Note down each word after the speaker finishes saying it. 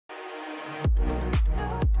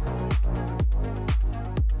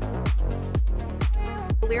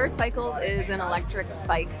Lyric Cycles is an electric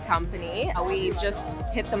bike company. We just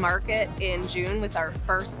hit the market in June with our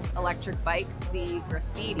first electric bike, the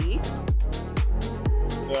Graffiti.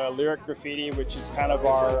 The Lyric Graffiti, which is kind of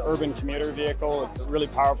our urban commuter vehicle. It's a really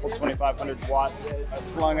powerful 2,500 watt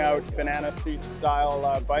slung out banana seat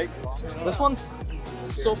style bike. This one's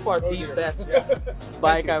so far the best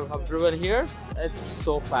bike I've driven here. It's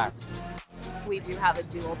so fast. We do have a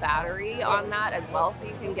dual battery on that as well, so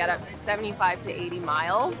you can get up to 75 to 80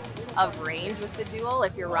 miles of range with the dual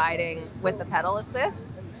if you're riding with the pedal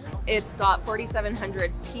assist. It's got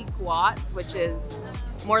 4,700 peak watts, which is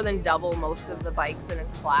more than double most of the bikes in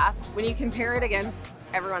its class. When you compare it against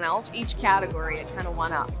everyone else, each category it kind of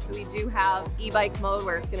one-ups. So we do have e-bike mode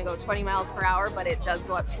where it's going to go 20 miles per hour, but it does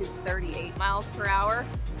go up to 38 miles per hour,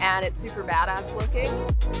 and it's super badass looking.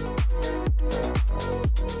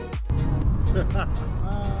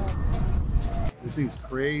 This thing's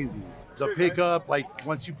crazy. The pickup, like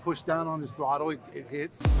once you push down on this throttle, it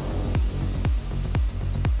hits.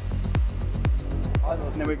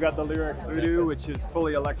 And then we've got the Lyric Voodoo, which is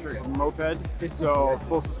fully electric moped. So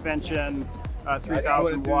full suspension,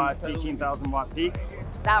 3,000 watt, 18,000 watt peak.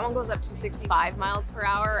 That one goes up to 65 miles per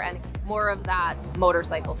hour and more of that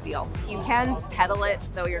motorcycle feel. You can pedal it,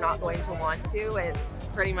 though you're not going to want to. It's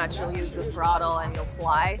pretty much you'll use the throttle and you'll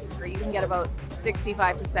fly. Or you can get about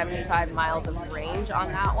 65 to 75 miles of range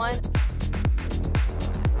on that one.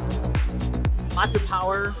 Lots of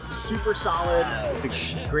power, super solid.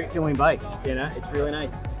 It's a great feeling bike, you know? It's really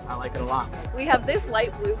nice. I like it a lot. We have this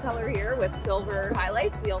light blue color here with silver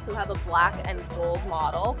highlights. We also have a black and gold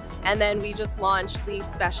model. And then we just launched the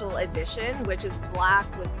special edition, which is black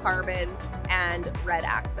with carbon and red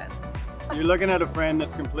accents. You're looking at a frame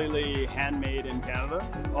that's completely handmade in Canada.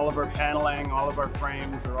 All of our paneling, all of our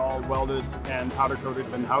frames are all welded and powder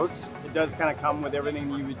coated in-house. It does kind of come with everything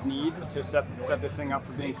you would need to set this thing up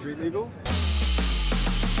for being street legal.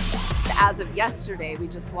 As of yesterday, we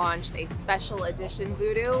just launched a special edition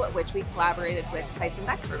Voodoo, which we collaborated with Tyson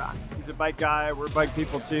Beckford on. He's a bike guy, we're bike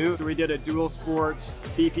people too. So we did a dual sport,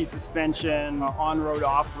 beefy suspension, on-road,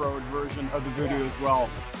 off-road version of the Voodoo as well.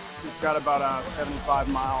 It's got about a 75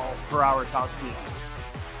 mile per hour top speed.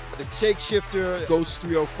 The shake shifter, Ghost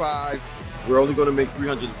 305. We're only going to make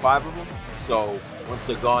 305 of them. So once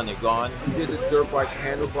they're gone, they're gone. We did the dirt bike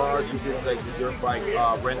handlebars. We did like the dirt bike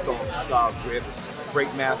rental style grips,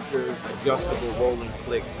 brake masters, adjustable rolling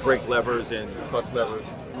clicks, brake levers and clutch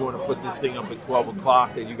levers. You want to put this thing up at 12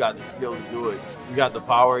 o'clock and you got the skill to do it. You got the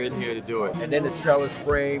power in here to do it. And then the trellis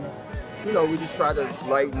frame. You know, we just try to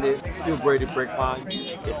lighten it, still braided brake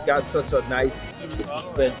lines. It's got such a nice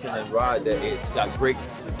suspension and ride that it's got great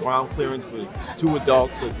ground clearance for two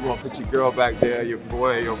adults. So if you want to put your girl back there, your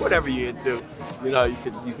boy, or whatever you're into, you know, you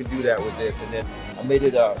can do that with this. And then I made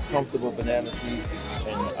it a comfortable banana seat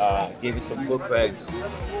and gave it some foot pegs.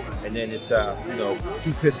 And then it's you know,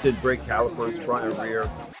 2-piston brake calipers, front and rear.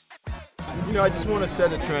 You know, I just want to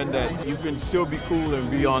set a trend that you can still be cool and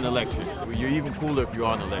be on electric. You're even cooler if you're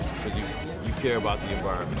on electric because you care about the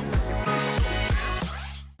environment.